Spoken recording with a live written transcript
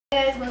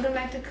Hey guys, welcome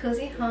back to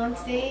Cozy Home.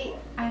 Today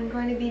I'm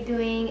going to be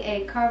doing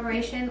a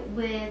collaboration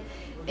with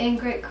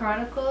Ingrid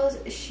Chronicles.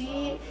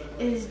 She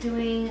is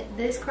doing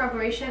this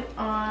collaboration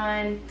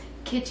on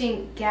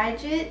kitchen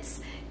gadgets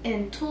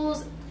and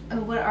tools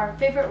and what our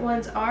favorite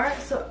ones are.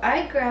 So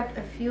I grabbed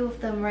a few of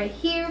them right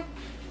here.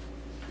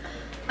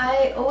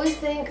 I always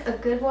think a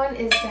good one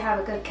is to have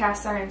a good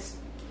cast iron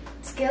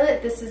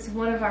skillet. This is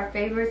one of our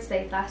favorites.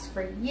 They last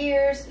for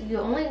years. You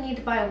only need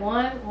to buy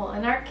one. Well,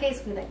 in our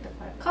case, we like to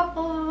buy a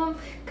couple of them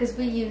because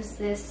we use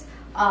them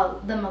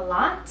a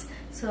lot.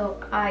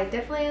 So I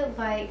definitely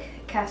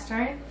like cast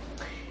iron.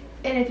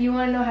 And if you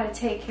want to know how to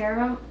take care of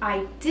them,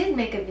 I did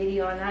make a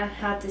video on that,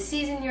 how to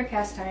season your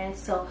cast iron.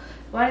 So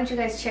why don't you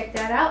guys check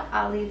that out?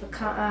 I'll leave a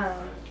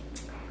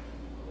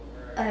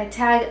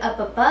tag up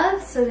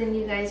above so then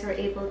you guys are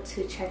able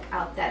to check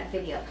out that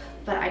video.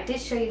 But I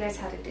did show you guys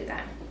how to do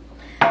that.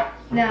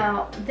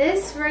 Now,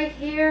 this right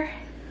here,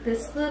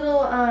 this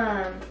little,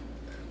 what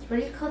do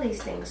you call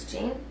these things,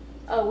 Jane?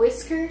 A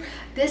whisker?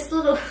 This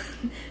little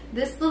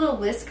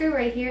whisker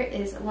right here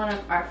is one of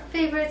our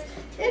favorites.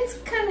 It's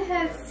kind of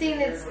has seen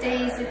its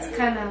days. It's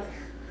kind of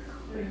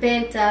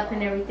bent up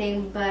and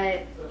everything,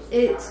 but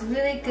it's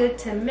really good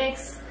to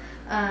mix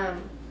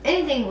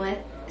anything with,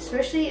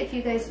 especially if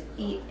you guys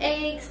eat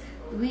eggs.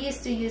 We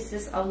used to use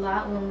this a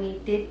lot when we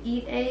did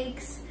eat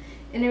eggs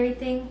and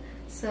everything,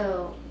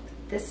 so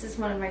this is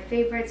one of my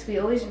favorites. We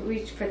always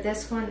reach for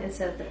this one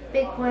instead of the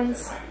big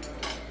ones.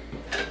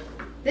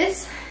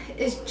 This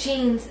is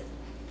Jean's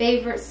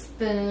favorite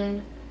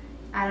spoon.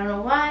 I don't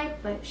know why,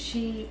 but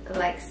she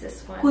likes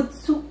this one. Good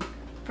soup.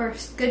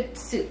 First, good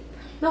soup.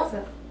 No,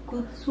 so,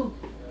 good soup.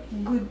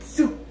 Good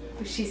soup,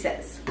 she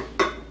says.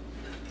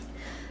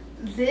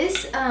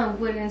 This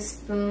wooden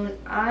spoon,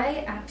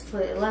 I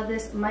absolutely love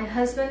this. My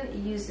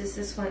husband uses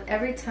this one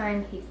every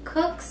time he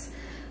cooks.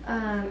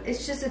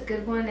 It's just a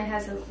good one. It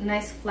has a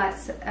nice flat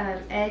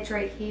edge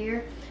right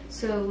here,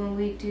 so when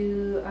we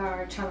do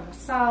our chana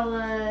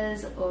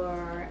masalas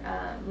or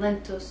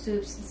lentil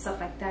soups and stuff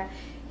like that,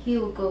 he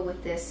will go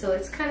with this. So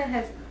it's kind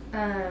of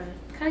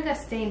got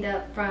stained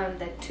up from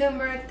the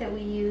turmeric that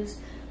we use,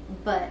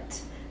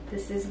 but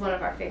this is one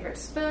of our favorite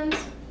spoons.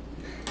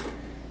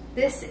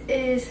 This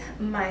is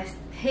my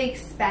pig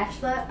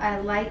spatula. I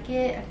like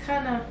it. I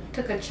kind of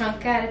took a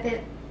chunk out of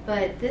it,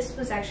 but this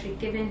was actually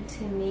given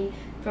to me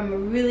from a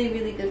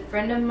really good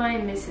friend of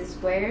mine, Mrs.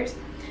 Wares.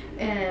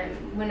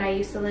 And when I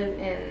used to live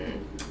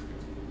in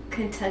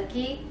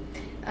Kentucky,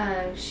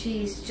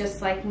 she's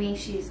just like me.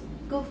 She's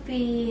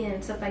goofy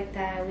and stuff like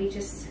that. We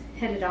just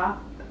hit it off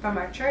from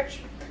our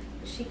church.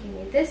 She gave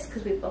me this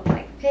because we both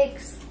like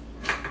pigs.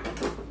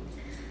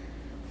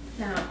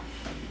 Now,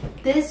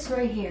 this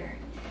right here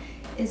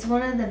is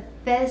one of the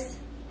best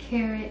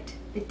carrot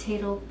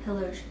potato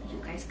pillars you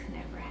guys can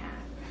ever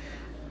have.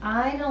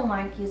 I don't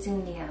like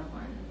using the other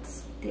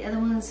ones. The other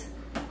ones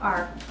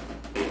are...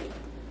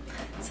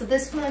 So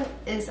this one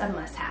is a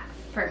must-have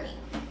for me.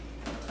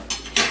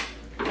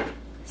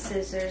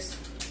 Scissors.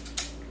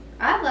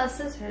 I love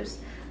scissors.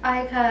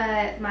 I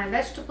cut my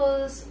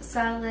vegetables,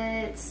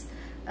 salads.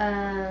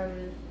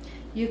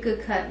 You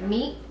could cut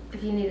meat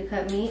if you need to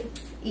cut meat.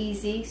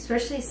 Easy,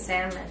 especially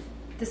salmon.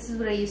 This is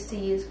what I used to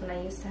use when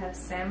I used to have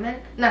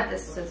salmon. Not the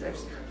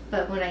scissors,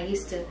 but when I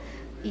used to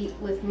eat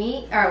with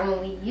meat, or when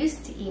we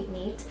used to eat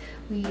meat,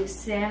 we used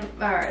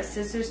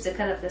scissors to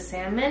cut up the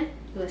salmon.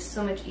 It was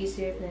so much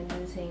easier than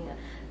using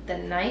the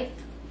knife.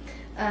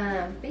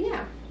 But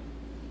yeah,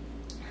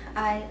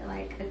 I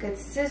like a good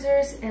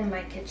scissors in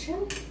my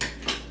kitchen.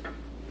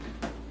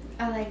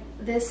 I like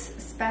this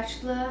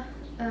spatula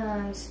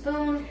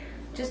spoon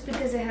just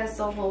because it has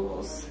the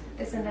holes.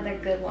 It's another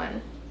good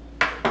one.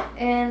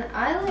 And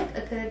I like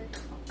a good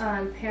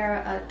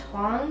pair of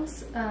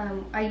tongs.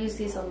 I use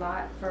these a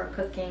lot for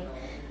cooking.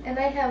 And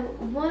I have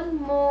one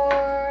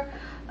more,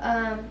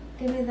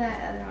 give me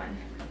that other one.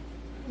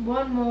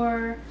 One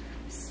more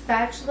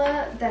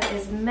spatula that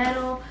is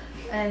metal,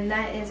 and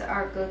that is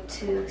our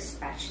go-to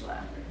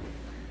spatula.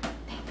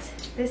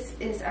 Thanks. This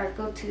is our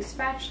go-to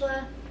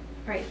spatula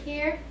right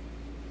here.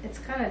 It's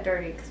kind of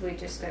dirty because we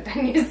just got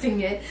done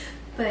using it.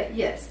 But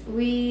yes,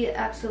 we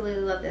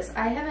absolutely love this.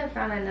 I haven't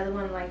found another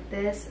one like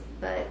this,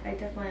 but I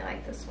definitely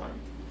like this one.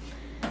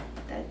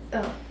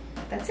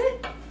 That's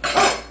it.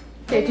 Oh,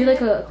 okay, do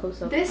like a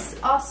close-up. This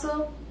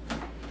also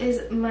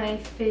is my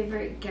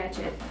favorite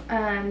gadget.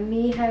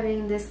 Me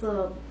having this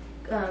little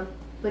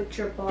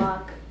butcher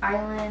block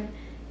island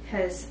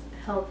has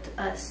helped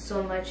us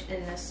so much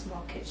in a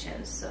small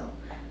kitchen. So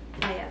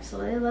I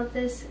absolutely love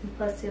this. And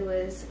plus, it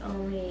was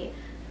only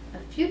a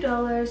few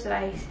dollars that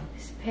I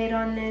paid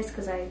on this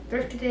because I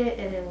thrifted it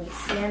and then we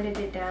sanded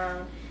it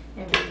down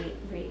and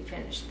we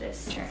refinished this.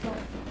 So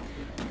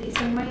these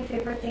are my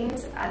favorite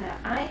things that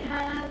I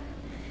have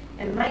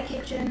in my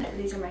kitchen.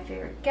 These are my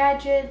favorite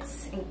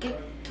gadgets and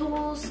gift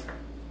tools.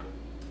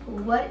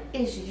 What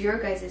is your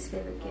guys'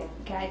 favorite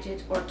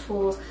gadgets or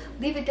tools?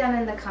 Leave it down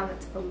in the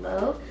comments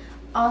below.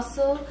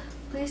 Also,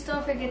 please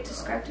don't forget to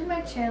subscribe to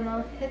my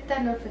channel, hit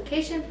that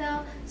notification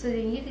bell so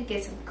that you can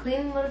get some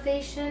cleaning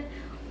motivation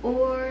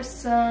or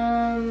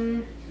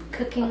some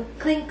clean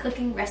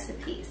cooking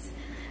recipes.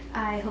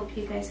 I hope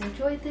you guys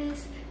enjoyed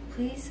this.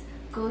 Please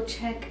go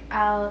check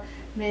out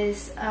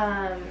Miss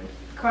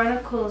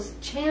Chronicles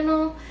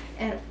channel,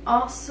 and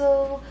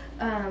also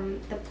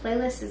the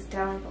playlist is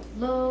down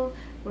below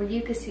where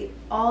you can see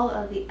all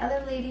of the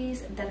other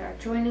ladies that are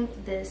joining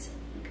this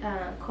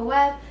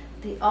collab.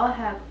 They all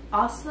have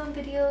awesome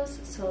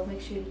videos, so make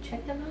sure you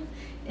check them out.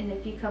 And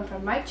if you come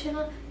from my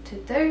channel to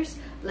theirs,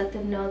 let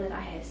them know that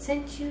I have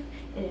sent you.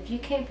 And if you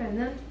came from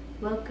them,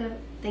 welcome.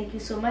 Thank you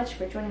so much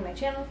for joining my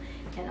channel,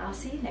 and I'll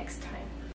see you next time.